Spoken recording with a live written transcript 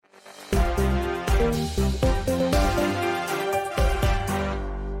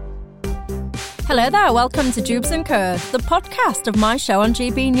Hello there, welcome to Jubes & Co, the podcast of my show on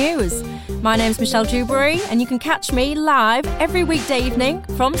GB News. My name's Michelle Dewberry and you can catch me live every weekday evening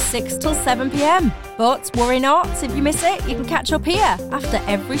from 6 till 7pm. But worry not, if you miss it, you can catch up here after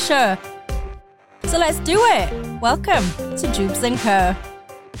every show. So let's do it. Welcome to Jubes & Co.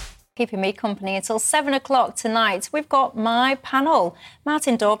 Keeping me company until 7 o'clock tonight, we've got my panel.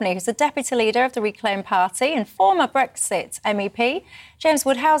 Martin Daubney, who's the Deputy Leader of the Reclaim Party and former Brexit MEP. James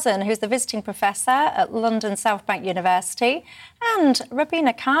Woodhousen, who's the Visiting Professor at London South Bank University. And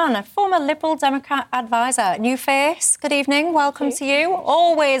Rabina Khan, a former Liberal Democrat advisor. New face, good evening, welcome to you.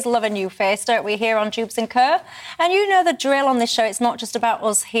 Always love a new face, don't we, here on Jubes & Co? And you know the drill on this show, it's not just about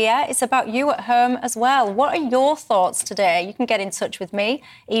us here, it's about you at home as well. What are your thoughts today? You can get in touch with me,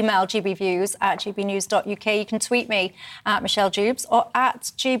 email gbviews@gbnews.uk. You can tweet me at Michelle Dubes or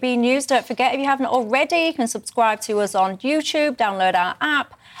at GB News. Don't forget, if you haven't already, you can subscribe to us on YouTube, download our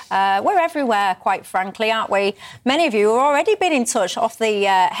app. We're everywhere, quite frankly, aren't we? Many of you have already been in touch off the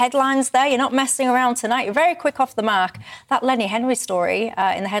headlines there. You're not messing around tonight. You're very quick off the mark. That Lenny Henry story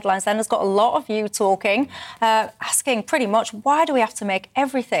in the headlines then has got a lot of you talking, asking pretty much, why do we have to make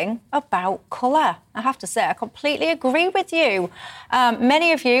everything about colour? I have to say, I completely agree with you.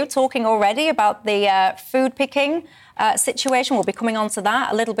 Many of you talking already about the food picking situation. We'll be coming on to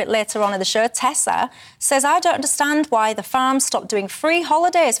that a little bit later on in the show. Tessa says, I don't understand why the farms stopped doing free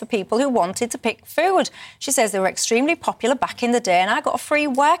holidays for people who wanted to pick food. She says they were extremely popular back in the day and I got a free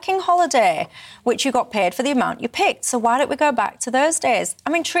working holiday, which you got paid for the amount you picked. So why don't we go back to those days?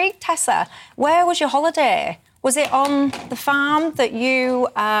 I'm intrigued, Tessa. Where was your holiday? Was it on the farm that you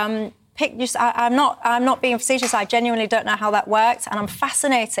I'm not being facetious. I genuinely don't know how that worked, and I'm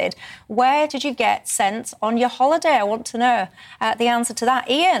fascinated. Where did you get sent on your holiday? I want to know the answer to that.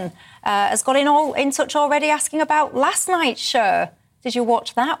 Ian has got in touch already asking about last night's show. Did you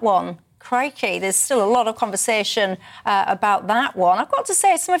watch that one? Crikey, there's still a lot of conversation about that one. I've got to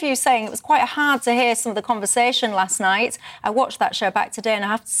say, some of you saying it was quite hard to hear some of the conversation last night. I watched that show back today and I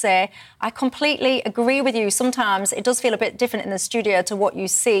have to say, I completely agree with you. Sometimes it does feel a bit different in the studio to what you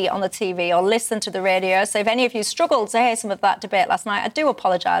see on the TV or listen to the radio. So if any of you struggled to hear some of that debate last night, I do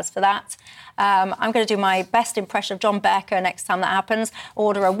apologise for that. I'm going to do my best impression of John Becker next time that happens.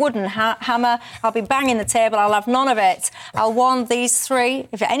 Order a wooden hammer. I'll be banging the table. I'll have none of it. I'll warn these three.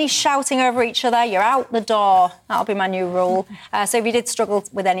 If you're any shouting over each other, you're out the door. That'll be my new rule. So if you did struggle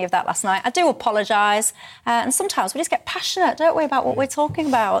with any of that last night, I do apologise. And sometimes we just get passionate, don't we, about what we're talking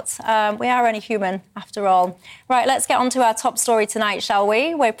about. We are only human, after all. Right, let's get on to our top story tonight, shall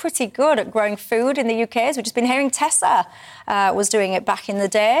we? We're pretty good at growing food in the UK, as we've just been hearing Tessa was doing it back in the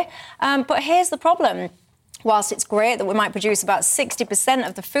day. But here's the problem. Whilst it's great that we might produce about 60%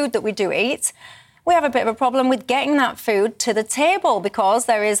 of the food that we do eat, we have a bit of a problem with getting that food to the table because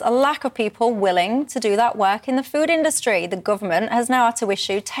there is a lack of people willing to do that work in the food industry. The government has now had to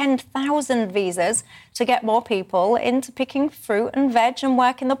issue 10,000 visas to get more people into picking fruit and veg and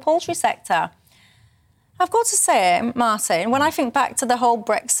work in the poultry sector. I've got to say, Martin, when I think back to the whole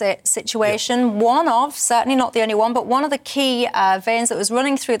Brexit situation, certainly not the only one, but one of the key veins that was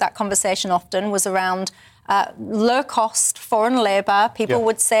running through that conversation often was around low-cost foreign labour. People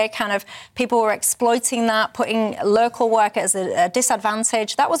would say people were exploiting that, putting local work as a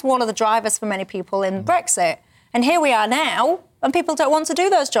disadvantage. That was one of the drivers for many people in Brexit. And here we are now, and people don't want to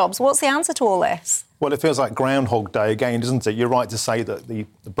do those jobs. What's the answer to all this? Well, it feels like Groundhog Day again, doesn't it? You're right to say that the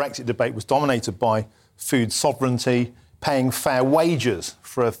Brexit debate was dominated by food sovereignty, paying fair wages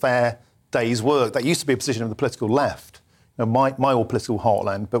for a fair day's work. That used to be a position of the political left, my old political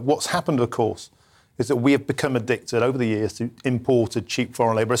heartland. But what's happened, of course, is that we have become addicted over the years to imported cheap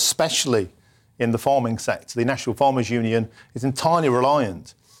foreign labour, especially in the farming sector. The National Farmers Union is entirely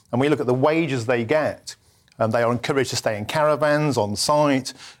reliant. And we look at the wages they get, and they are encouraged to stay in caravans, on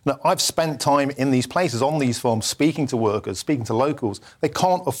site. Now, I've spent time in these places, on these farms, speaking to workers, speaking to locals. They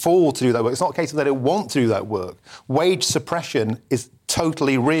can't afford to do that work. It's not a case of they don't want to do that work. Wage suppression is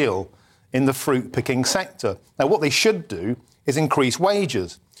totally real in the fruit picking sector. Now, what they should do is increase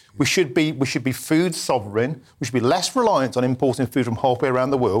wages. We should be food sovereign. We should be less reliant on importing food from halfway around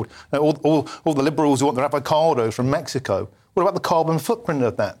the world. Now, all the Liberals who want their avocados from Mexico, what about the carbon footprint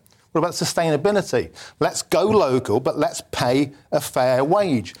of that? What about sustainability? Let's go local, but let's pay a fair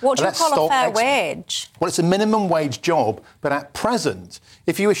wage. What do you call a fair wage? Well, it's a minimum wage job, but at present,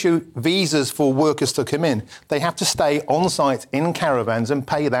 if you issue visas for workers to come in, they have to stay on site in caravans and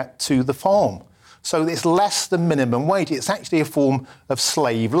pay that to the farm. So it's less than minimum wage. It's actually a form of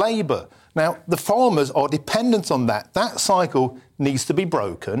slave labour. Now, the farmers are dependent on that. That cycle needs to be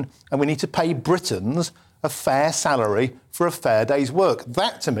broken, and we need to pay Britons a fair salary for a fair day's work.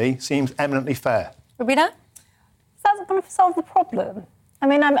 That, to me, seems eminently fair. Rubina? That's going to solve the problem. I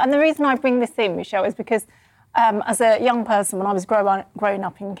mean, and the reason I bring this in, Michelle, is because as a young person, when I was growing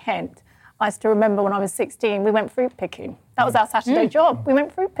up in Kent, I used to remember when I was 16, we went fruit picking. That was our Saturday job. We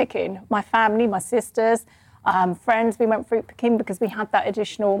went fruit picking. My family, my sisters, friends, we went fruit picking because we had that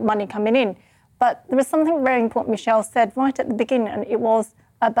additional money coming in. But there was something very important Michelle said right at the beginning, and it was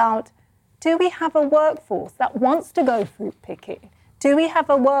about, do we have a workforce that wants to go fruit picking? Do we have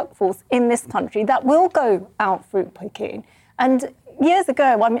a workforce in this country that will go out fruit picking? And years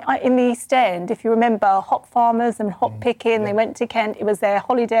ago, in the East End, if you remember, hop farmers and hop picking, they went to Kent. It was their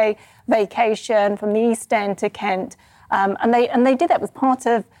holiday vacation from the East End to Kent. And they did that. It was part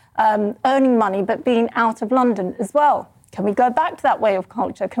of earning money, but being out of London as well. Can we go back to that way of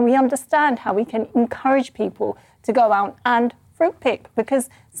culture? Can we understand how we can encourage people to go out and fruit pick? Because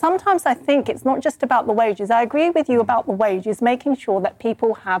sometimes I think it's not just about the wages. I agree with you about the wages, making sure that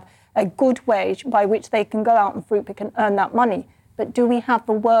people have a good wage by which they can go out and fruit pick and earn that money. But do we have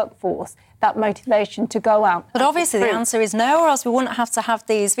the workforce, that motivation to go out? But obviously the answer is no, or else we wouldn't have to have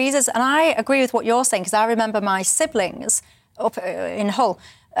these visas. And I agree with what you're saying, because I remember my siblings up in Hull,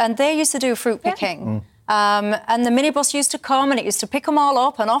 and they used to do fruit picking. And the minibus used to come and it used to pick them all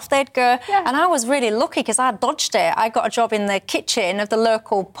up and off they'd go. Yeah. And I was really lucky because I dodged it. I got a job in the kitchen of the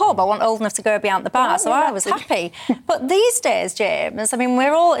local pub. I wasn't old enough to go beyond the bar, so I was happy. But these days, James, I mean,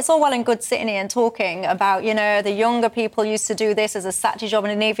 it's all well and good sitting here and talking about, you know, the younger people used to do this as a Saturday job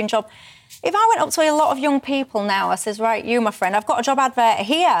and an evening job. If I went up to a lot of young people now, I says, right, you, my friend, I've got a job advert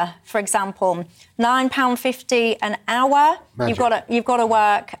here, for example, £9.50 an hour. Magic. You've got to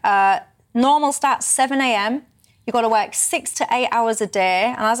work... normal starts 7 a.m. You've got to work 6 to 8 hours a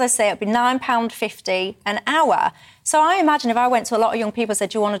day. And as I say, it'd be £9.50 an hour. So I imagine if I went to a lot of young people and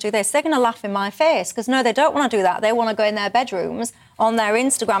said, do you want to do this? They're going to laugh in my face because, no, they don't want to do that. They want to go in their bedrooms, on their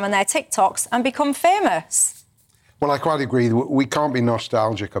Instagram and their TikToks and become famous. Well, I quite agree. We can't be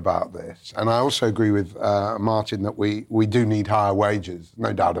nostalgic about this. And I also agree with Martin that we do need higher wages,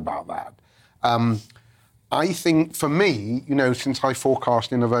 no doubt about that. I think, for me, you know, since I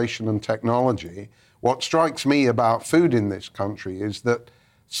forecast innovation and technology, what strikes me about food in this country is that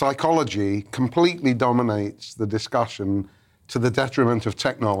psychology completely dominates the discussion to the detriment of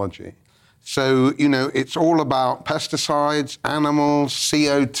technology. So, you know, it's all about pesticides, animals,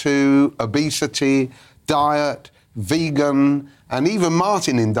 CO2, obesity, diet, vegan, and even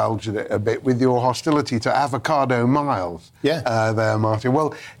Martin indulged it a bit with your hostility to avocado miles there, Martin.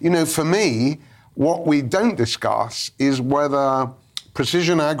 Well, you know, for me, what we don't discuss is whether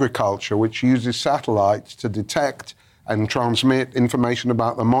precision agriculture, which uses satellites to detect and transmit information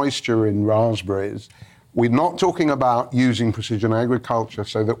about the moisture in raspberries, we're not talking about using precision agriculture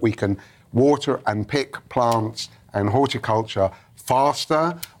so that we can water and pick plants and horticulture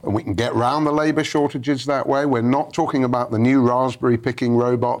faster, and we can get around the labour shortages that way. We're not talking about the new raspberry picking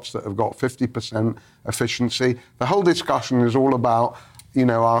robots that have got 50% efficiency. The whole discussion is all about, you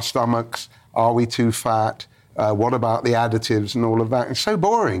know, our stomachs. Are we too fat? What about the additives and all of that? It's so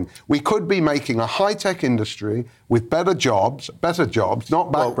boring. We could be making a high-tech industry with better jobs,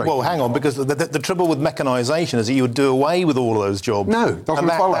 not backbreaking. Well, hang on, because the trouble with mechanisation is that you would do away with all of those jobs. No, it doesn't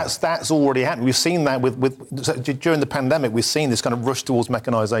follow. That's already happened. We've seen that during the pandemic. We've seen this kind of rush towards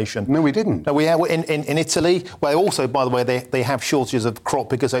mechanisation. No, we didn't. No, we have in Italy. Well, also, by the way, they have shortages of crop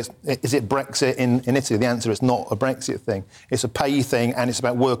because is it Brexit in Italy? The answer is not a Brexit thing. It's a pay thing, and it's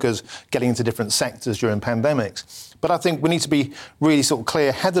about workers getting into different sectors during pandemics. But I think we need to be really sort of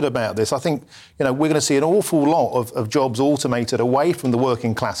clear-headed about this. I think, you know, we're going to see an awful lot of jobs automated away from the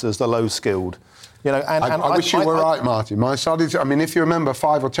working classes, the low-skilled. You know, I wish you were right, Martin. My studies, I mean, if you remember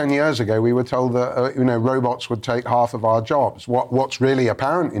 5 or 10 years ago, we were told that, you know, robots would take half of our jobs. What's really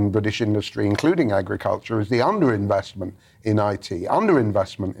apparent in British industry, including agriculture, is the underinvestment in IT,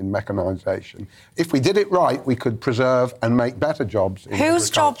 underinvestment in mechanisation. If we did it right, we could preserve and make better jobs in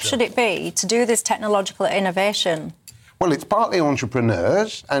Whose job should it be to do this technological innovation? Well, it's partly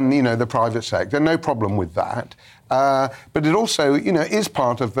entrepreneurs and, you know, the private sector, no problem with that. But it also, you know, is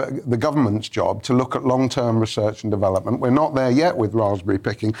part of the government's job to look at long-term research and development. We're not there yet with raspberry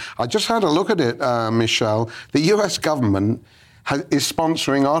picking. I just had a look at it, Michelle. The US government is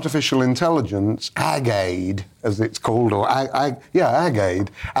sponsoring artificial intelligence, AgAid, as it's called, or AgAid,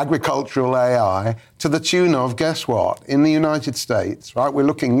 agricultural AI, to the tune of, guess what, in the United States, right, we're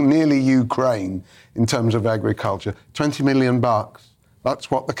looking nearly Ukraine in terms of agriculture, $20 million.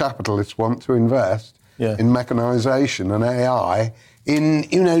 That's what the capitalists want to invest in mechanisation and AI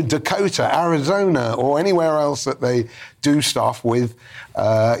in, Dakota, Arizona, or anywhere else that they do stuff with,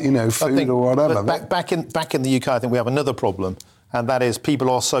 food or whatever. Back in the UK, I think we have another problem, and that is people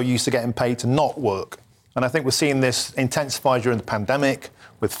are so used to getting paid to not work. And I think we're seeing this intensify during the pandemic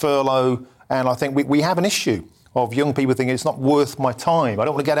with furlough, and I think we have an issue of young people thinking it's not worth my time. I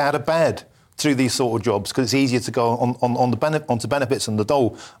don't want to get out of bed to do these sort of jobs because it's easier to go onto benefits and the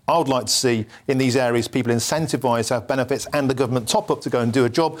dole. I would like to see in these areas people incentivised to have benefits and the government top up to go and do a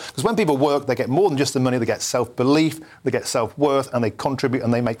job, because when people work they get more than just the money, they get self-belief, they get self-worth, and they contribute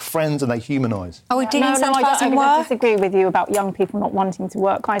and they make friends and they humanise. Are we de-incentivising work? I disagree with you about young people not wanting to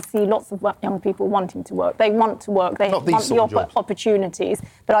work. I see lots of young people wanting to work. They want to work. They want the opportunities.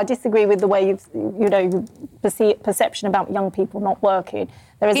 But I disagree with the way you've perception about young people not working.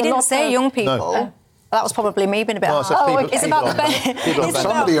 He didn't say young people. No. That was probably me being a bit hard. It's about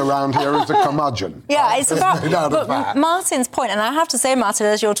somebody around here is a curmudgeon. Yeah, it's about... But Martin's point, and I have to say, Martin,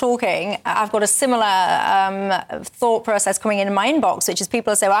 as you're talking, I've got a similar thought process coming in my inbox, which is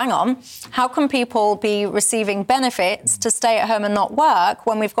people say, well, hang on, how can people be receiving benefits to stay at home and not work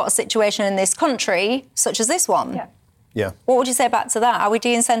when we've got a situation in this country such as this one? Yeah. What would you say back to that? Are we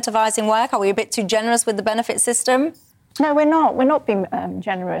de-incentivising work? Are we a bit too generous with the benefit system? No, we're not. We're not being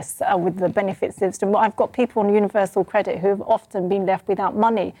generous with the benefit system. I've got people on universal credit who have often been left without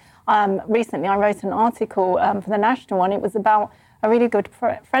money. Recently, I wrote an article for The National, and it was about a really good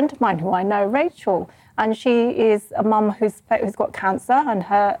friend of mine who I know, Rachel. And she is a mum who's got cancer, and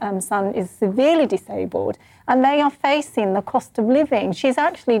her son is severely disabled. And they are facing the cost of living. She's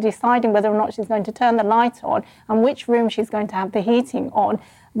actually deciding whether or not she's going to turn the light on and which room she's going to have the heating on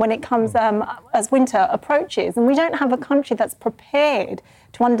when it comes as winter approaches. And we don't have a country that's prepared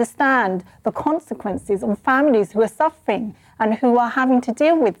to understand the consequences on families who are suffering and who are having to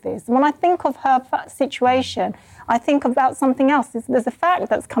deal with this. When I think of her situation, I think about something else. There's a fact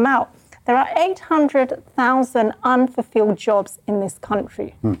that's come out. There are 800,000 unfulfilled jobs in this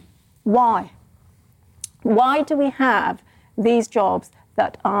country. Why? Why do we have these jobs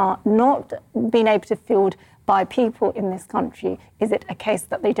that are not being able to be filled by people in this country? Is it a case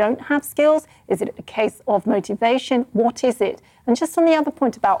that they don't have skills? Is it a case of motivation? What is it? And just on the other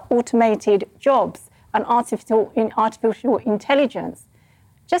point about automated jobs and artificial intelligence,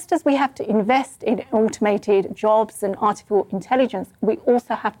 just as we have to invest in automated jobs and artificial intelligence, we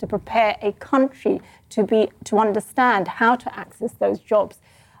also have to prepare a country to understand how to access those jobs.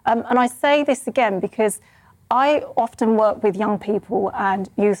 And I say this again because I often work with young people and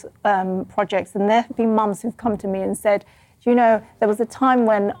youth projects, and there have been mums who've come to me and said, there was a time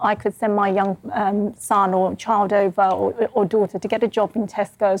when I could send my young son or child over or daughter to get a job in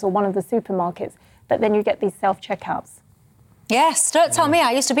Tesco's or one of the supermarkets, but then you get these self-checkouts. Yes, don't tell me.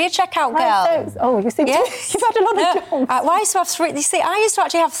 I used to be a checkout girl. Oh, you seem you've had a lot of jobs. I used to have three. You see, I used to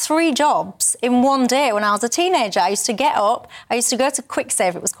actually have 3 jobs in one day when I was a teenager. I used to get up. I used to go to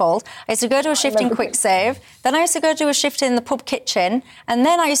QuickSave, it was called. I used to go do a shift in QuickSave. Then I used to go do a shift in the pub kitchen. And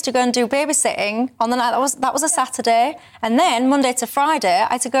then I used to go and do babysitting on the night. That was a Saturday. And then Monday to Friday,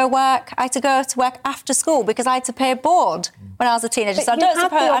 I had to go to work after school because I had to pay board when I was a teenager. So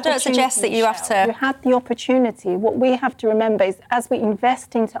I don't suggest that you have to... You had the opportunity. What we have to remember is as we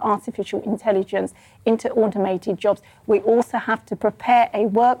invest into artificial intelligence, into automated jobs, we also have to prepare a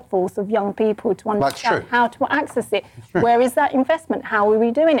workforce of young people to understand how to access it. Where is that investment? How are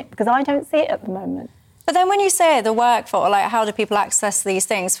we doing it? Because I don't see it at the moment. But then when you say the workforce, like how do people access these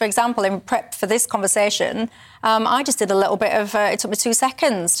things? For example, in prep for this conversation, I just did a little bit of, it took me 2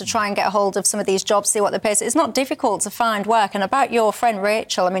 seconds to try and get a hold of some of these jobs, see what they pay. So it's not difficult to find work. And about your friend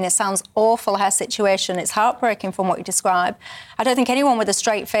Rachel, I mean, it sounds awful, her situation. It's heartbreaking from what you describe. I don't think anyone with a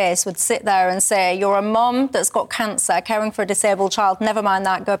straight face would sit there and say, you're a mum that's got cancer, caring for a disabled child, never mind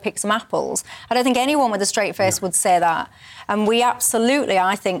that, go pick some apples. I don't think anyone with a straight face would say that. And we absolutely,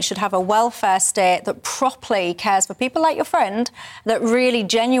 I think, should have a welfare state that properly cares for people like your friend that really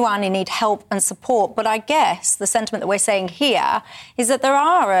genuinely need help and support. But I guess the sentiment that we're saying here is that there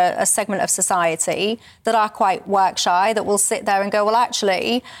are a segment of society that are quite work shy, that will sit there and go, well,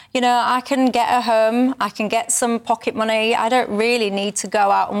 actually, I can get a home, I can get some pocket money, I don't really need to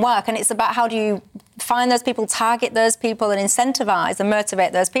go out and work. And it's about how do you find those people, target those people and incentivise and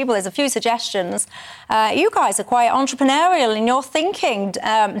motivate those people. There's a few suggestions. You guys are quite entrepreneurial in your thinking,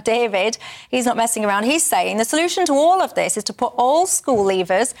 David. He's not messing around. He's saying the solution to all of this is to put all school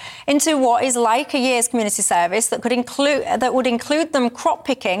leavers into what is like a year's community service that would include them crop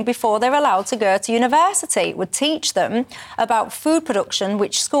picking before they're allowed to go to university. It would teach them about food production,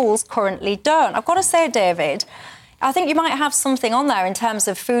 which schools currently don't. I've got to say, David, I think you might have something on there in terms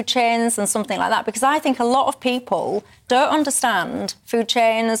of food chains and something like that, because I think a lot of people don't understand food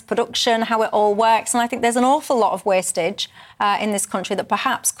chains, production, how it all works, and I think there's an awful lot of wastage in this country that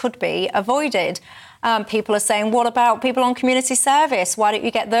perhaps could be avoided. People are saying, what about people on community service? Why don't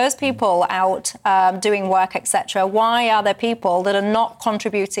you get those people out doing work, etc.? Why are there people that are not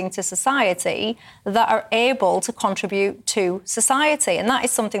contributing to society that are able to contribute to society? And that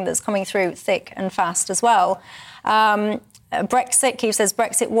is something that's coming through thick and fast as well. Brexit, Keith says,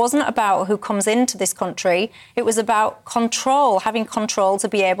 Brexit wasn't about who comes into this country. It was about control, having control to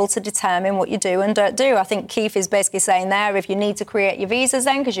be able to determine what you do and don't do. I think Keith is basically saying there, if you need to create your visas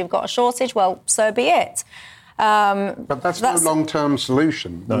then because you've got a shortage, well, so be it. But that's no long-term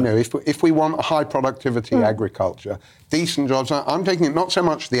solution. No. You know, if we want a high productivity agriculture, decent jobs, I'm taking it not so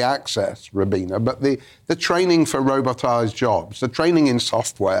much the access, Robina, but the training for robotised jobs, the training in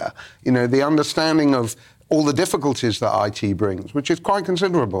software, you know, the understanding of all the difficulties that IT brings, which is quite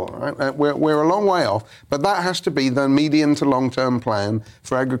considerable. Right? We're a long way off, but that has to be the medium to long-term plan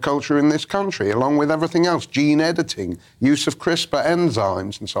for agriculture in this country, along with everything else, gene editing, use of CRISPR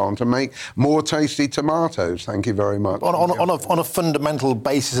enzymes and so on to make more tasty tomatoes. Thank you very much. On a fundamental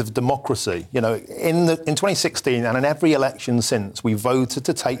basis of democracy, you know, in 2016 and in every election since, we voted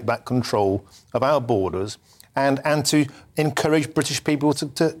to take back control of our borders and to encourage British people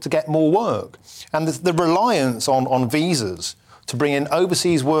to get more work. And the reliance on visas to bring in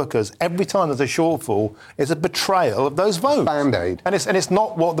overseas workers every time there's a shortfall is a betrayal of those votes. Band-Aid. And it's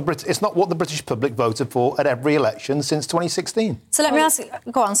not what the British public voted for at every election since 2016. So let me ask you,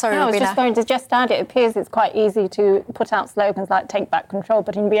 go on, sorry, no, Robina. I was just going to just add, it appears it's quite easy to put out slogans like take back control,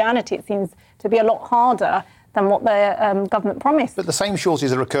 but in reality it seems to be a lot harder than what the government promised. But the same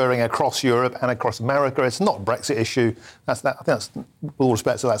shortages are occurring across Europe and across America. It's not a Brexit issue. I think that's, with all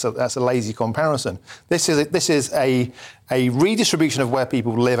respect, so that's a lazy comparison. This is a redistribution of where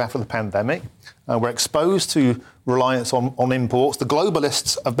people live after the pandemic. We're exposed to reliance on imports. The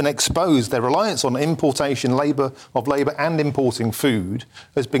globalists have been exposed. Their reliance on importation of labour and importing food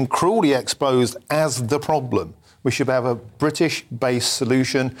has been cruelly exposed as the problem. We should have a British-based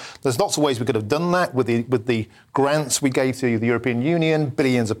solution. There's lots of ways we could have done that with the grants we gave to the European Union,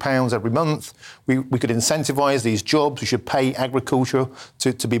 billions of pounds every month. We could incentivise these jobs. We should pay agriculture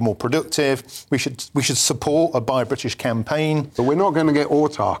to be more productive. We should support a Buy British campaign. But we're not going to get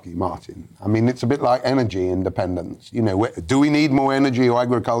autarky, Martin. I mean, it's a bit like energy independence. You know, do we need more energy or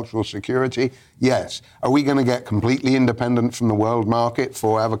agricultural security? Yes. Are we going to get completely independent from the world market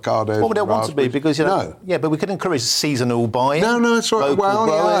for avocados? Well, we don't want to be because, you know... No. Yeah, but we could encourage seasonal buying. No, it's right. Well,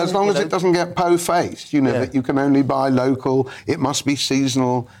 yeah, as long as it doesn't get po-faced, you know, that you can only buy local, it must be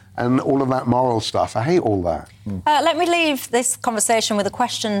seasonal, and all of that moral stuff. I hate all that. Let me leave this conversation with a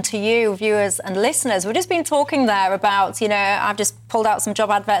question to you, viewers and listeners. We've just been talking there about, you know, I've just pulled out some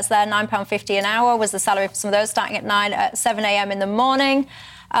job adverts there, £9.50 an hour was the salary for some of those, starting at 7 a.m. in the morning.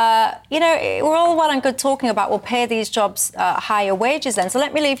 You know, we're all well and good talking about we'll pay these jobs higher wages then. So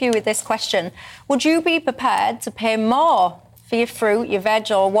let me leave you with this question. Would you be prepared to pay more for your fruit, your veg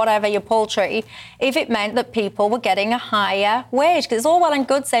or whatever, your poultry, if it meant that people were getting a higher wage? Because it's all well and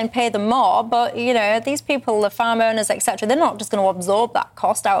good saying pay them more, but, you know, these people, the farm owners, etc., they're not just going to absorb that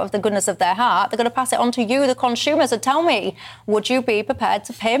cost out of the goodness of their heart. They're going to pass it on to you, the consumer. So tell me, would you be prepared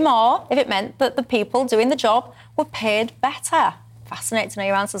to pay more if it meant that the people doing the job were paid better? Fascinating to know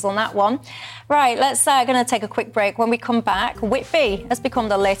your answers on that one. Right, let's going to take a quick break. When we come back, Whitby has become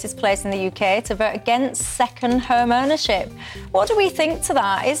the latest place in the UK to vote against second home ownership. What do we think to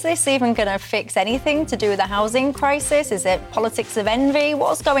that? Is this even going to fix anything to do with the housing crisis? Is it politics of envy?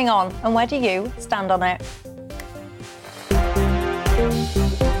 What's going on? And where do you stand on it?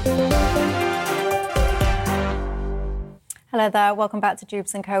 Hello there, welcome back to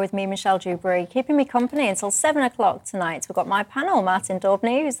Jubes & Co with me, Michelle Dewberry. Keeping me company until 7 o'clock tonight, we've got my panel, Martin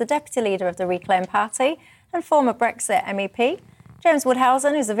Daubney, who's the Deputy Leader of the Reclaim Party and former Brexit MEP, James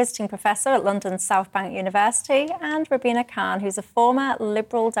Woodhousen, who's a visiting professor at London's South Bank University, and Robina Khan, who's a former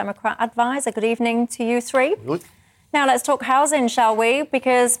Liberal Democrat advisor. Good evening to you three. Good. Now, let's talk housing, shall we?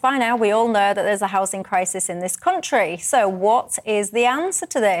 Because by now we all know that there's a housing crisis in this country. So what is the answer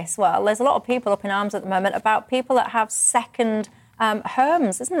to this? Well, there's a lot of people up in arms at the moment about people that have second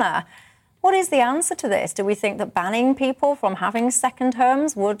homes, isn't there? What is the answer to this? Do we think that banning people from having second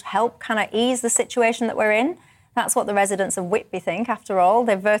homes would help kind of ease the situation that we're in? That's what the residents of Whitby think, after all.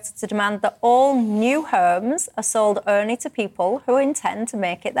 They've voted to demand that all new homes are sold only to people who intend to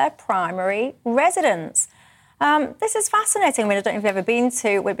make it their primary residence. This is fascinating. I mean, I don't know if you've ever been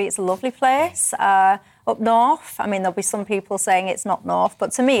to Whitby. It's a lovely place. up north. I mean, there'll be some people saying it's not north,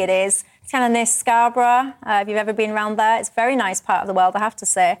 but to me it is. It's kind of near Scarborough. If you've ever been around there, it's a very nice part of the world, I have to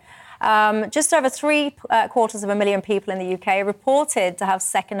say. Just over 750,000 people in the UK are reported to have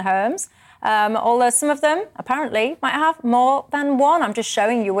second homes, although some of them apparently might have more than one. I'm just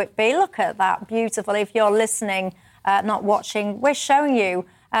showing you Whitby. Look at that, beautiful. If you're listening, not watching, we're showing you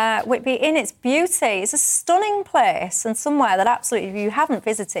Whitby in its beauty. It's a stunning place and somewhere that absolutely, if you haven't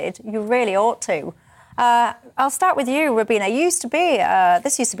visited, you really ought to. I'll start with you, Robina.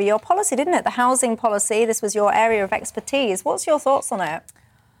 This used to be your policy, didn't it? The housing policy. This was your area of expertise. What's your thoughts on it?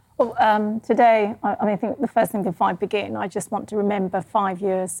 Well, today, I think the first thing before I begin, I just want to remember 5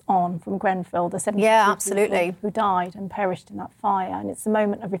 years on from Grenfell, the 72 people who died and perished in that fire. And it's a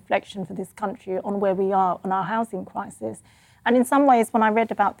moment of reflection for this country on where we are on our housing crisis. And in some ways, when I read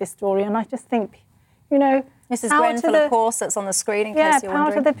about this story, and I just think, you know... This is Grenfell, of course, that's on the screen in case you're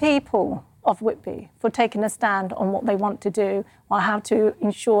wondering. Proud of the people of Whitby for taking a stand on what they want to do, or how to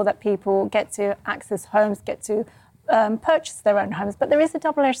ensure that people get to access homes, get to purchase their own homes. But there is a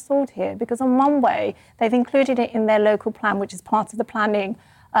double-edged sword here, because on one way, they've included it in their local plan, which is part of the planning,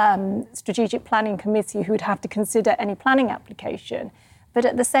 strategic planning committee who would have to consider any planning application. But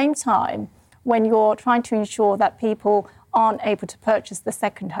at the same time, when you're trying to ensure that people aren't able to purchase the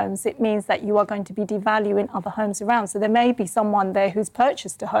second homes, it means that you are going to be devaluing other homes around. So there may be someone there who's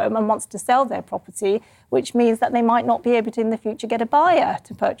purchased a home and wants to sell their property, which means that they might not be able to in the future get a buyer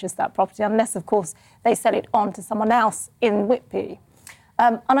to purchase that property, unless, of course, they sell it on to someone else in Whitby.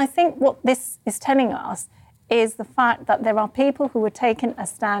 And I think what this is telling us is the fact that there are people who are taking a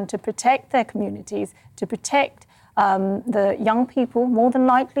stand to protect their communities, to protect the young people, more than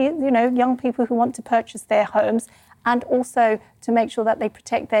likely, young people who want to purchase their homes, and also to make sure that they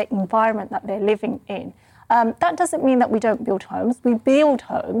protect their environment that they're living in. That doesn't mean that we don't build homes. We build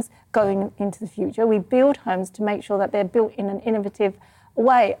homes going into the future. We build homes to make sure that they're built in an innovative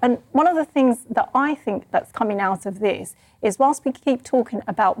way. And one of the things that I think that's coming out of this is, whilst we keep talking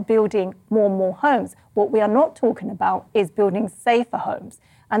about building more and more homes, what we are not talking about is building safer homes.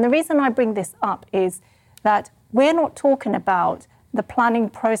 And the reason I bring this up is that we're not talking about the planning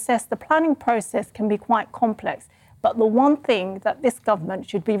process. The planning process can be quite complex. But the one thing that this government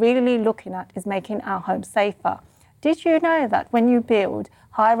should be really looking at is making our homes safer. Did you know that when you build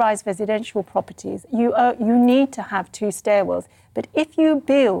high-rise residential properties, you need to have 2 stairwells? But if you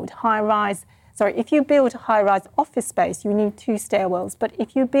build high-rise office space, you need 2 stairwells. But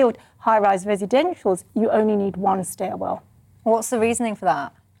if you build high-rise residentials, you only need 1 stairwell. What's the reasoning for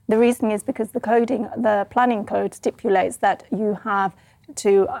that? The reasoning is because the planning code stipulates that you have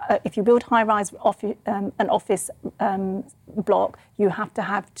to, if you build high-rise an office block, you have to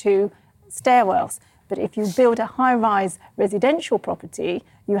have 2 stairwells. But if you build a high-rise residential property,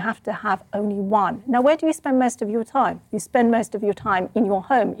 you have to have only 1. Now, where do you spend most of your time? You spend most of your time in your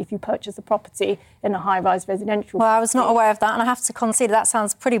home if you purchase a property in a high-rise residential property. I was not aware of that, and I have to concede that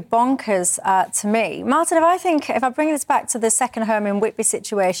sounds pretty bonkers to me. Martin, if I bring this back to the second home in Whitby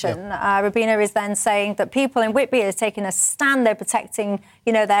situation, Robina is then saying that people in Whitby are taking a stand, they're protecting,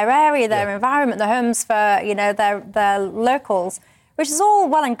 their area, their environment, the homes for, their locals, which is all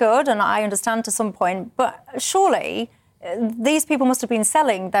well and good, and I understand to some point, but surely these people must have been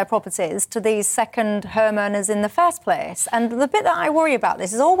selling their properties to these second home owners in the first place. And the bit that I worry about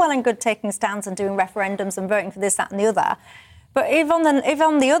this is all well and good taking stands and doing referendums and voting for this, that and the other. But if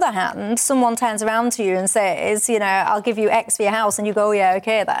on the other hand, someone turns around to you and says, I'll give you X for your house, and you go, yeah,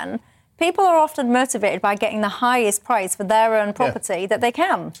 OK then, people are often motivated by getting the highest price for their own property that they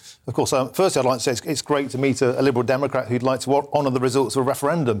can. Of course. Firstly, I'd like to say it's great to meet a Liberal Democrat who'd like to honour the results of a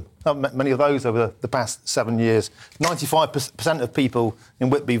referendum. I've met many of those over the past 7 years. 95% of people in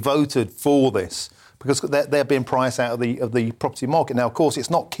Whitby voted for this because they're being priced out of the property market. Now, of course,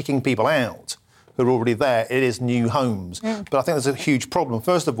 it's not kicking people out who are already there. It is new homes. But I think there's a huge problem.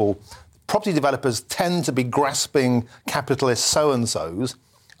 First of all, property developers tend to be grasping capitalist so-and-sos,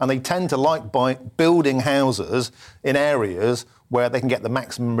 and they tend to like building houses in areas where they can get the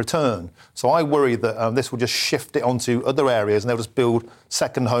maximum return. So I worry that this will just shift it onto other areas and they'll just build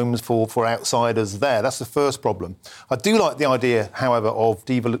second homes for outsiders there. That's the first problem. I do like the idea, however, of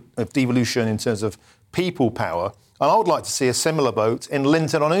devolution in terms of people power. And I would like to see a similar vote in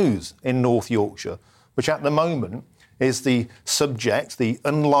Linton-on-Ouse in North Yorkshire, which at the moment is the subject, the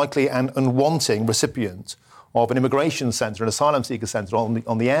unlikely and unwanting recipient of an immigration centre, an asylum seeker centre on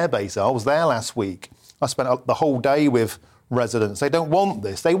the airbase. I was there last week. I spent the whole day with residents. They don't want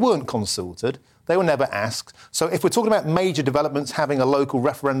this. They weren't consulted. They were never asked. So if we're talking about major developments having a local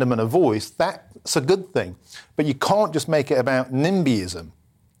referendum and a voice, that's a good thing. But you can't just make it about NIMBYism.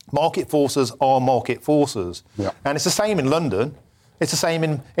 Market forces are market forces. Yeah. And it's the same in London. It's the same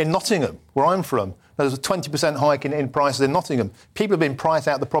in Nottingham, where I'm from. There's a 20% hike in prices in Nottingham. People have been priced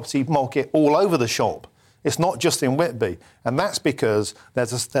out of the property market all over the shop. It's not just in Whitby. And that's because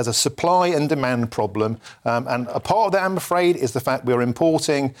there's a supply and demand problem. And a part of that, I'm afraid, is the fact we're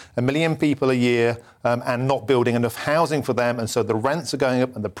importing 1 million people a year and not building enough housing for them. And so the rents are going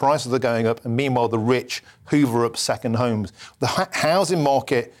up and the prices are going up. And meanwhile, the rich hoover up second homes. The housing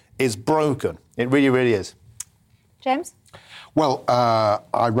market is broken. It really, really is. James? Well,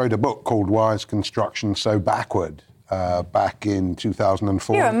 I wrote a book called Why is Construction So Backward? Back in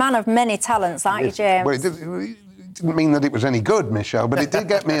 2004. You're a man of many talents, aren't you, James? Well, it didn't mean that it was any good, Michelle, but it did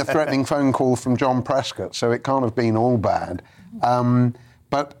get me a threatening phone call from John Prescott, so it can't have been all bad.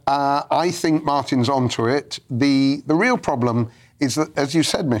 But I think Martin's onto it. The real problem is that, as you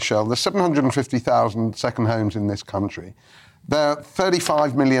said, Michelle, there's 750,000 second homes in this country. There are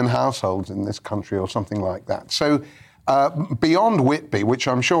 35 million households in this country or something like that. So beyond Whitby, which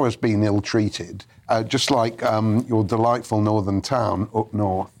I'm sure has been ill-treated, just like your delightful northern town up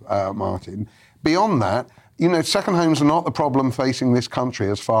north, Martin, beyond that, you know, second homes are not the problem facing this country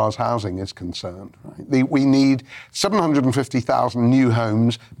as far as housing is concerned. Right? We need 750,000 new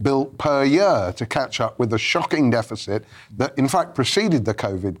homes built per year to catch up with the shocking deficit that, in fact, preceded the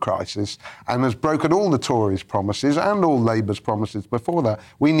COVID crisis and has broken all the Tories' promises and all Labour's promises before that.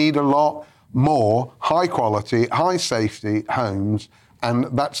 We need a lot more high-quality, high-safety homes, and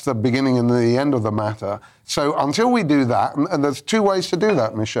that's the beginning and the end of the matter. So until we do that, and there's two ways to do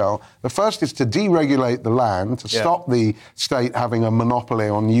that, Michelle. The first is to deregulate the land, to stop the state having a monopoly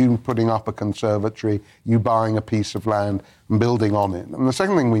on you putting up a conservatory, you buying a piece of land and building on it. And the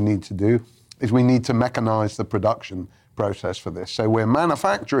second thing we need to do is we need to mechanise the production process for this. So we're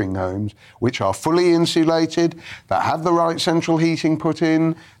manufacturing homes which are fully insulated, that have the right central heating put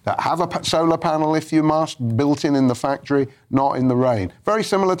in, that have a solar panel, if you must, built in the factory, not in the rain. Very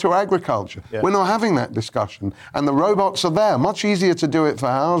similar to agriculture. Yeah. We're not having that discussion. And the robots are there. Much easier to do it for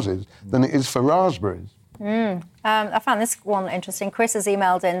houses than it is for raspberries. I found this one interesting. Chris has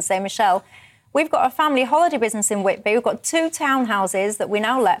emailed in saying, Michelle, we've got a family holiday business in Whitby. We've got 2 townhouses that we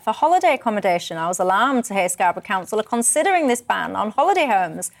now let for holiday accommodation. I was alarmed to hear Scarborough Council are considering this ban on holiday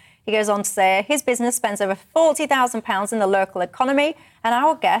homes. He goes on to say his business spends over £40,000 in the local economy and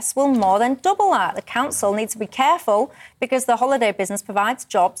our guests will more than double that. The council needs to be careful because the holiday business provides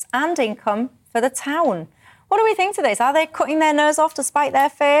jobs and income for the town. What do we think to this? Are they cutting their nose off to spite their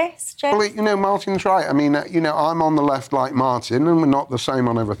face, James? Well, you know, Martin's right. I mean, you know, I'm on the left like Martin, and we're not the same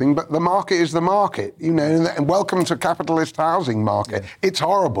on everything, but the market is the market, you know, and welcome to capitalist housing market. Yeah. It's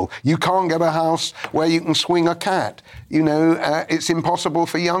horrible. You can't get a house where you can swing a cat. You know, it's impossible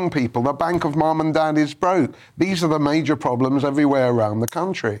for young people. The bank of mum and dad is broke. These are the major problems everywhere around the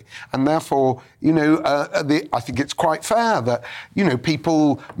country. And therefore, you know, I think it's quite fair that, you know,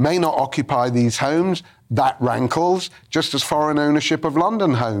 people may not occupy these homes. That rankles, just as foreign ownership of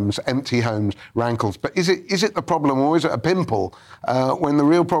London homes, empty homes, rankles. But is it the problem, or is it a pimple? When the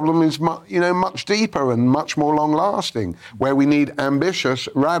real problem is, much deeper and much more long-lasting, where we need ambitious,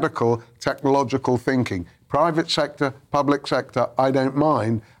 radical, technological thinking. Private sector, public sector, I don't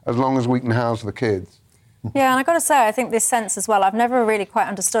mind, as long as we can house the kids. Yeah, and I've got to say, I think this sense as well, I've never really quite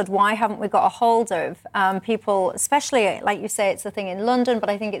understood why haven't we got a hold of people, especially, like you say, it's a thing in London, but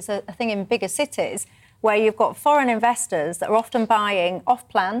I think it's a thing in bigger cities, where you've got foreign investors that are often buying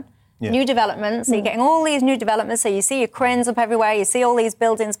off-plan, new developments. So you're getting all these new developments. So you see your cranes up everywhere, you see all these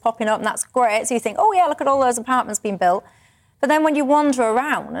buildings popping up, and that's great. So you think, oh, yeah, look at all those apartments being built. But then when you wander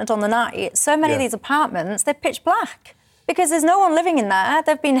around on the night, so many of these apartments, they're pitch black because there's no one living in there.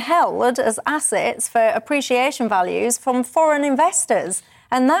 They've been held as assets for appreciation values from foreign investors.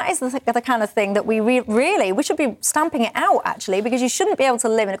 And that is the kind of thing that we we should be stamping it out, actually, because you shouldn't be able to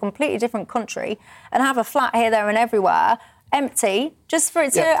live in a completely different country and have a flat here, there and everywhere, empty, just for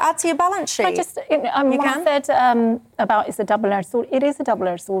it to add to your balance sheet. I said about it's a double-edged sword. It is a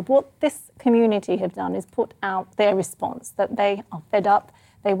double-edged sword. What this community have done is put out their response, that they are fed up.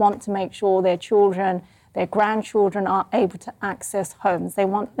 They want to make sure their children, their grandchildren are able to access homes. They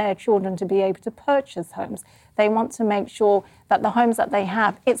want their children to be able to purchase homes. They want to make sure that the homes that they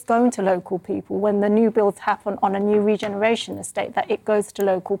have, it's going to local people. When the new builds happen on a new regeneration estate, that it goes to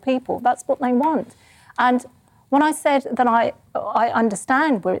local people. That's what they want. And when I said that I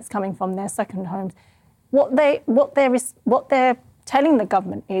understand where it's coming from, their second homes, what they're telling the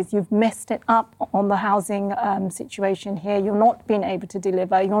government is you've messed it up on the housing situation here. You're not being able to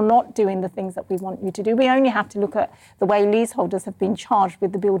deliver. You're not doing the things that we want you to do. We only have to look at the way leaseholders have been charged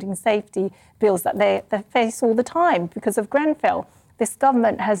with the building safety bills that they face all the time because of Grenfell. this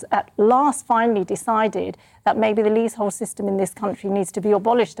government has at last finally decided that maybe the leasehold system in this country needs to be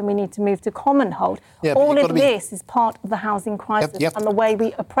abolished and we need to move to commonhold. Yeah, all of this is part of the housing crisis and the way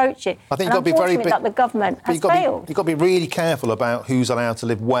we approach it. I think you've got to be very that the government has failed. You've got to be really careful about who's allowed to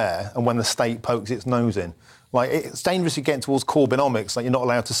live where and when the state pokes its nose in. Like, it's dangerous to get towards Corbynomics, like you're not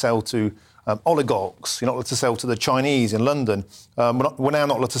allowed to sell to oligarchs, you're not allowed to sell to the Chinese in London. We're now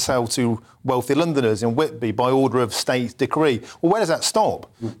not allowed to sell to wealthy Londoners in Whitby by order of state decree. Well, where does that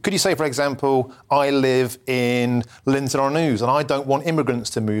stop? Could you say, for example, I live in Linton-on-Ouse and I don't want immigrants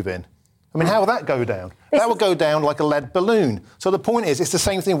to move in? I mean, how will that go down? That will go down like a lead balloon. So the point is, it's the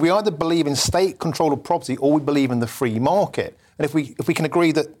same thing. We either believe in state control of property or we believe in the free market. And if we can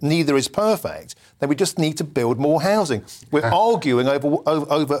agree that neither is perfect, then we just need to build more housing. We're arguing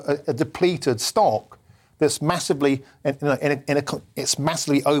over a depleted stock that's massively, it's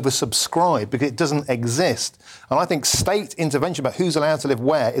massively oversubscribed because it doesn't exist. And I think state intervention about who's allowed to live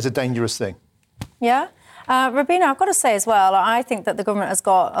where is a dangerous thing. Yeah. Robina, I've got to say as well, I think that the government has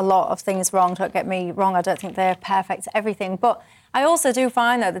got a lot of things wrong. Don't get me wrong, I don't think they're perfect at everything. But I also do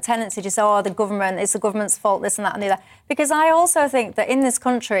find, though, the tendency to say, oh, it's the government's fault, this and that and the other. Because I also think that in this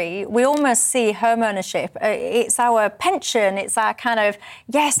country, we almost see home ownership. It's our pension. It's our kind of,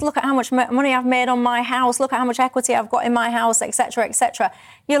 yes, look at how much money I've made on my house. Look at how much equity I've got in my house, etc., etc.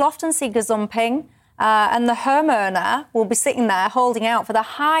 You'll often see gazumping. And the homeowner will be sitting there holding out for the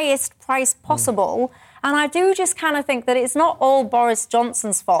highest price possible. And I do just kind of think that it's not all Boris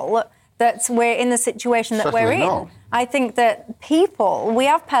Johnson's fault that we're in the situation that we're in. Not. I think that we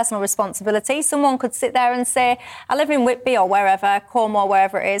have personal responsibility. Someone could sit there and say, I live in Whitby or wherever, Cornwall,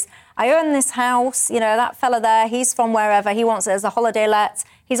 wherever it is. I own this house, that fella there, he's from wherever, he wants it as a holiday let.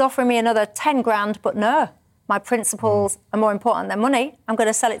 He's offering me another 10 grand, but no. My principles are more important than money. I'm going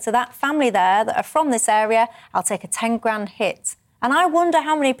to sell it to that family there that are from this area. I'll take a 10 grand hit. And I wonder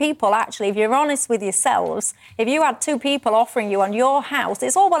how many people actually, if you're honest with yourselves, if you had two people offering you on your house,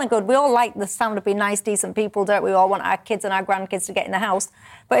 it's all well and good. We all like the sound of being nice, decent people, don't we? We all want our kids and our grandkids to get in the house.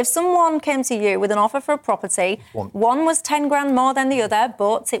 But if someone came to you with an offer for a property, one was 10 grand more than the other,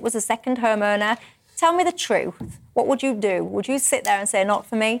 but it was a second homeowner, tell me the truth. What would you do? Would you sit there and say, not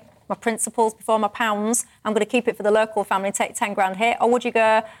for me? My principles before my pounds, I'm going to keep it for the local family, take 10 grand hit? Or would you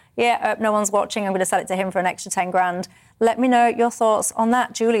go, no one's watching, I'm going to sell it to him for an extra 10 grand? Let me know your thoughts on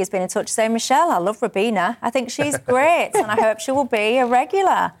that. Julie has been in touch saying, Michelle, I love Robina. I think she's great and I hope she will be a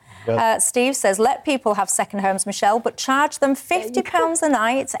regular. Steve says, let people have second homes, Michelle, but charge them £50 a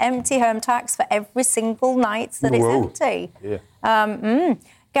night, empty home tax for every single night that it's empty. Yeah.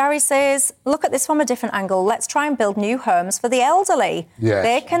 Gary says, look at this from a different angle. Let's try and build new homes for the elderly. Yes.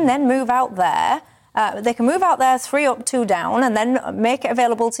 They can then move out there. They can move out there 3 up, 2 down, and then make it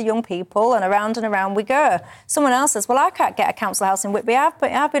available to young people, and around we go. Someone else says, well, I can't get a council house in Whitby.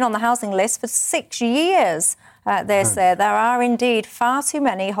 I've been on the housing list for 6 years. They say there are indeed far too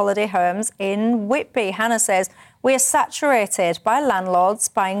many holiday homes in Whitby. Hannah says, we are saturated by landlords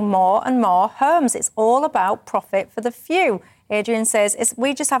buying more and more homes. It's all about profit for the few. Adrian says,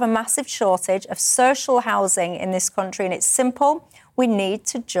 we just have a massive shortage of social housing in this country, and it's simple. We need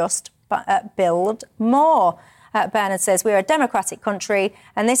to just build more. Bernard says, we're a democratic country,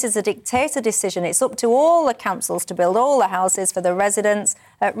 and this is a dictator decision. It's up to all the councils to build all the houses for the residents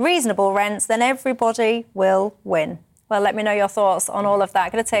at reasonable rents, then everybody will win. Well, let me know your thoughts on all of that.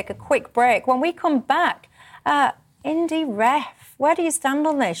 I'm going to take a quick break. When we come back, Indy Ref, where do you stand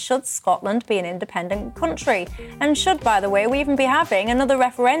on this? Should Scotland be an independent country? And should, by the way, we even be having another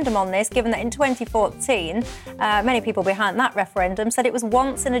referendum on this, given that in 2014, many people behind that referendum said it was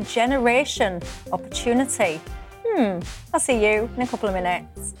once in a generation opportunity. I'll see you in a couple of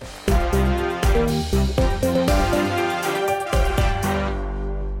minutes.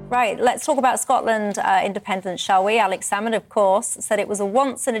 Right, let's talk about Scotland independence, shall we? Alex Salmond, of course, said it was a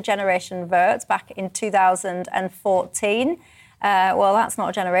once-in-a-generation vote back in 2014. Well, that's not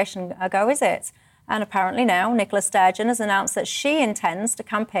a generation ago, is it? And apparently now Nicola Sturgeon has announced that she intends to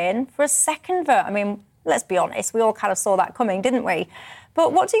campaign for a second vote. I mean, let's be honest, we all kind of saw that coming, didn't we?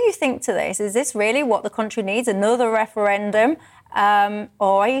 But what do you think to this? Is this really what the country needs, another referendum? Or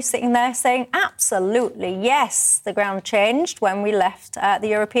are you sitting there saying, absolutely, yes, the ground changed when we left the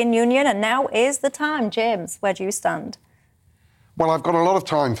European Union, and now is the time? James, where do you stand? Well, I've got a lot of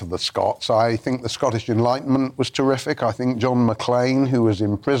time for the Scots. I think the Scottish Enlightenment was terrific. I think John Maclean, who was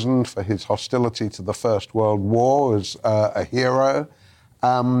imprisoned for his hostility to the First World War, was a hero.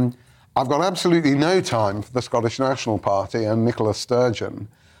 I've got absolutely no time for the Scottish National Party and Nicola Sturgeon.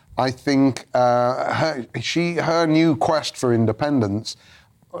 I think her new quest for independence,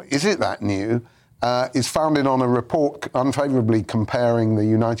 is it that new? is founded on a report unfavourably comparing the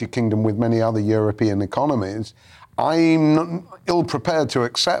United Kingdom with many other European economies, I'm ill-prepared to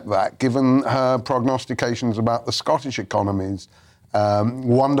accept that, given her prognostications about the Scottish economy's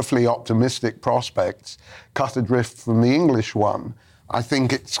wonderfully optimistic prospects, cut adrift from the English one. I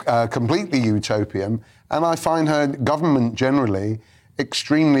think it's completely utopian, and I find her government generally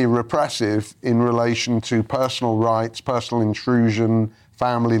extremely repressive in relation to personal rights, personal intrusion,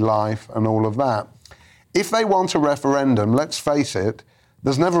 family life, and all of that. If they want a referendum, let's face it,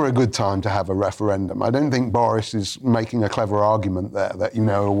 there's never a good time to have a referendum. I don't think Boris is making a clever argument there that,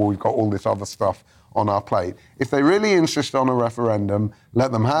 we've got all this other stuff on our plate. If they really insist on a referendum,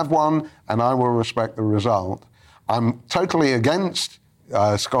 let them have one, and I will respect the result. I'm totally against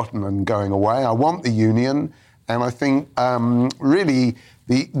Scotland going away. I want the union, and I think really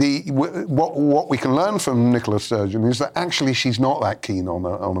what we can learn from Nicola Sturgeon is that actually she's not that keen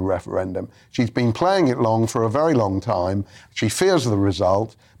on a referendum. She's been playing it long for a very long time. She fears the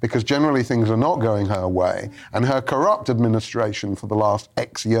result because generally things are not going her way. And her corrupt administration for the last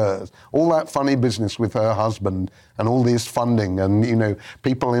X years, all that funny business with her husband and all this funding and,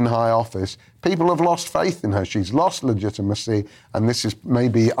 people in high office, people have lost faith in her. She's lost legitimacy, and this is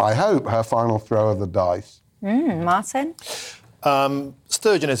maybe, I hope, her final throw of the dice. Martin?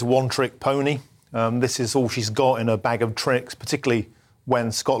 Sturgeon is a one-trick pony. This is all she's got in her bag of tricks, particularly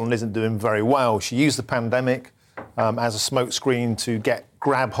when Scotland isn't doing very well. She used the pandemic as a smokescreen to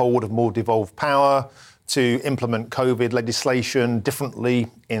grab hold of more devolved power, to implement COVID legislation differently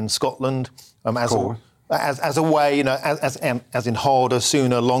in Scotland as a way, as in harder,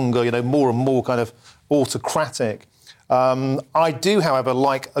 sooner, longer, more and more kind of autocratic. I do, however,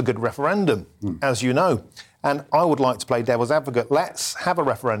 like a good referendum, as you know. And I would like to play devil's advocate. Let's have a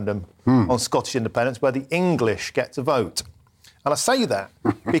referendum on Scottish independence where the English get to vote. And I say that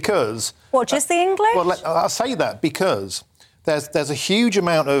because... What, just the English? Well, I say that because there's a huge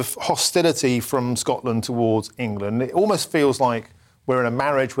amount of hostility from Scotland towards England. It almost feels like we're in a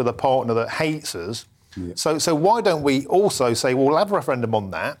marriage with a partner that hates us. Yeah. So why don't we also say, well, we'll have a referendum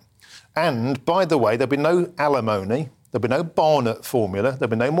on that. And, by the way, there'll be no alimony, there'll be no Barnett formula, there'll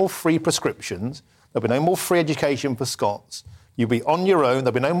be no more free prescriptions, there'll be no more free education for Scots. You'll be on your own.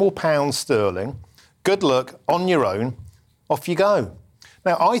 There'll be no more pounds sterling. Good luck, on your own. Off you go.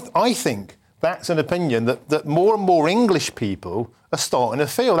 Now, I think that's an opinion that more and more English people are starting to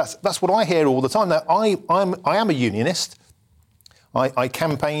feel. That's what I hear all the time. Now, I am a unionist. I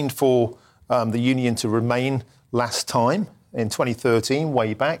campaigned for the union to remain last time in 2013,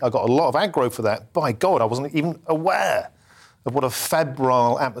 way back. I got a lot of aggro for that. By God, I wasn't even aware of what a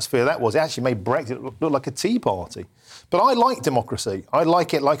febrile atmosphere that was. It actually made Brexit look like a tea party. But I like democracy. I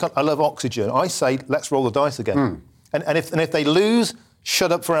like it like I love oxygen. I say, let's roll the dice again. And if they lose,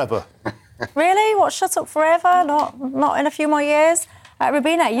 shut up forever. Really? What, shut up forever? Not in a few more years?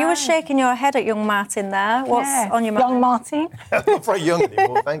 Rabina, you were shaking your head at young Martin there. What's on your mind? Young Martin. I'm not very young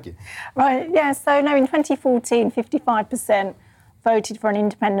anymore, thank you. Right, yeah, so no, in 2014, 55% voted for an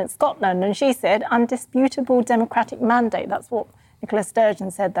independent Scotland, and she said undisputable democratic mandate. That's what Nicola Sturgeon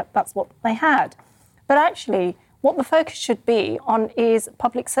said, that's what they had. But actually, what the focus should be on is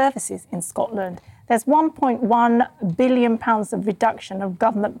public services in Scotland. There's £1.1 billion of reduction of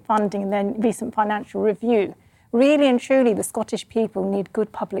government funding in their recent financial review. Really and truly, the Scottish people need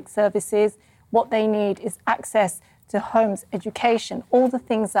good public services. What they need is access to homes, education, all the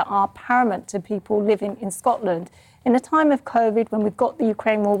things that are paramount to people living in Scotland. In a time of COVID, when we've got the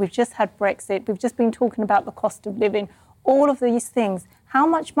Ukraine war, we've just had Brexit, we've just been talking about the cost of living, all of these things. How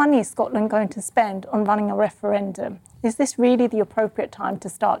much money is Scotland going to spend on running a referendum? Is this really the appropriate time to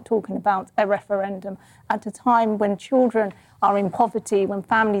start talking about a referendum at a time when children are in poverty, when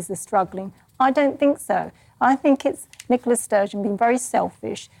families are struggling? I don't think so. I think it's Nicola Sturgeon being very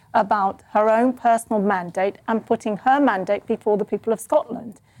selfish about her own personal mandate and putting her mandate before the people of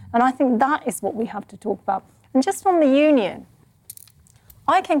Scotland. And I think that is what we have to talk about. And just on the union,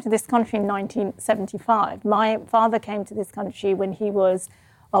 I came to this country in 1975. My father came to this country when he was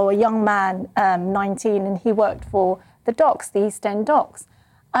a young man, 19, and he worked for the docks, the East End docks.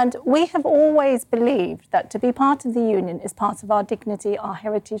 And we have always believed that to be part of the union is part of our dignity, our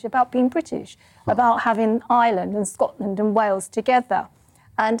heritage, about being British, about having Ireland and Scotland and Wales together.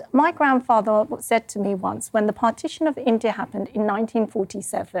 And my grandfather said to me once, when the partition of India happened in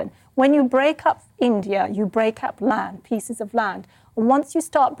 1947, when you break up India, you break up land, pieces of land. And once you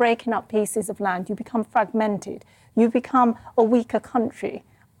start breaking up pieces of land, you become fragmented. You become a weaker country.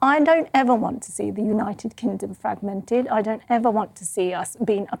 I don't ever want to see the United Kingdom fragmented. I don't ever want to see us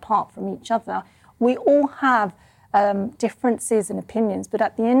being apart from each other. We all have differences and opinions, but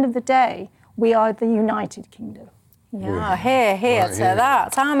at the end of the day, We are the United Kingdom. Yeah, here to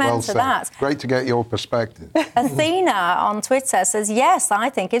that. Amen to that. Great to get your perspective. Athena on Twitter says, yes, I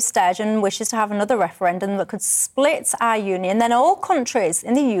think if Sturgeon wishes to have another referendum that could split our union, then all countries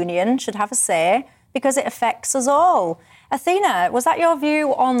in the union should have a say because it affects us all. Athena, was that your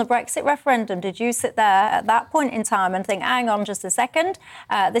view on the Brexit referendum? Did you sit there at that point in time and think, hang on just a second,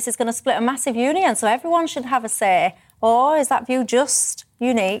 this is going to split a massive union, so everyone should have a say? Or is that view just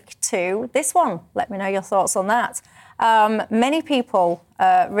unique to this one? Let me know your thoughts on that. Many people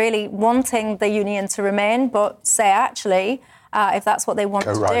really wanting the union to remain, but say actually, if that's what they want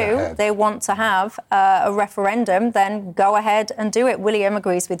to do, they want to have a referendum, then go ahead and do it. William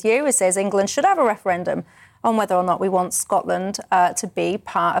agrees with you. He says England should have a referendum on whether or not we want Scotland to be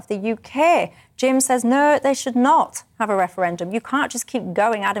part of the UK. Jim says, no, they should not have a referendum. You can't just keep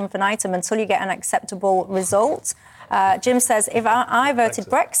going ad infinitum until you get an acceptable result. Jim says, if I voted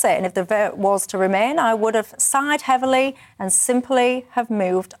Brexit and if the vote was to remain, I would have sighed heavily and simply have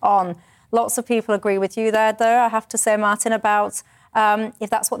moved on. Lots of people agree with you there, though, I have to say, Martin, about if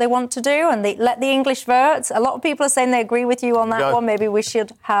that's what they want to do and let the English vote. A lot of people are saying they agree with you on that one. Maybe we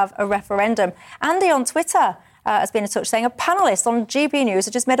should have a referendum. Andy on Twitter has been in touch saying a panellist on GB News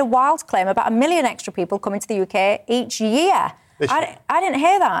has just made a wild claim about 1 million extra people coming to the UK each year. I didn't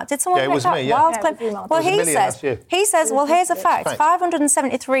hear that. Did someone make that wild claim? Well, he says, well, here's a fact.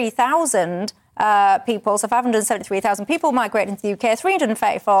 573,000 people, so 573,000 people migrated into the UK,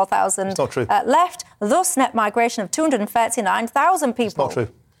 334,000 left, thus net migration of 239,000 people. It's not true.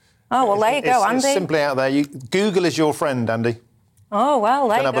 Oh, well, there you go, Andy. It's simply out there. Google is your friend, Andy. Oh, well,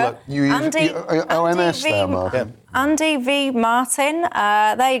 there you go. Andy ONS there, Martin. Andy V. Martin,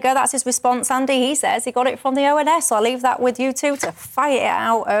 there you go. That's his response, Andy. He says he got it from the ONS, so I'll leave that with you two to fight it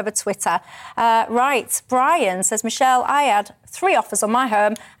out over Twitter. Right, Brian says, Michelle, I had 3 offers on my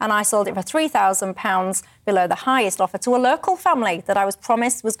home and I sold it for £3,000 below the highest offer to a local family that I was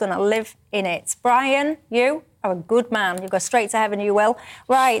promised was going to live in it. Brian, you are a good man. You go straight to heaven, you will.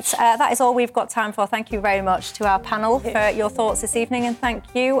 Right, that is all we've got time for. Thank you very much to our panel for your thoughts this evening, and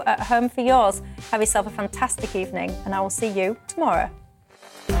thank you at home for yours. Have yourself a fantastic evening, and I will see you tomorrow.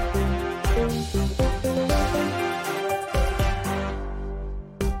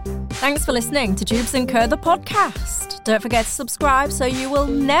 Thanks for listening to Jubes & Co, the podcast. Don't forget to subscribe so you will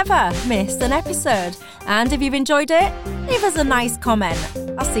never miss an episode. And if you've enjoyed it, leave us a nice comment.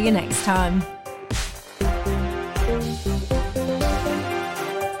 I'll see you next time.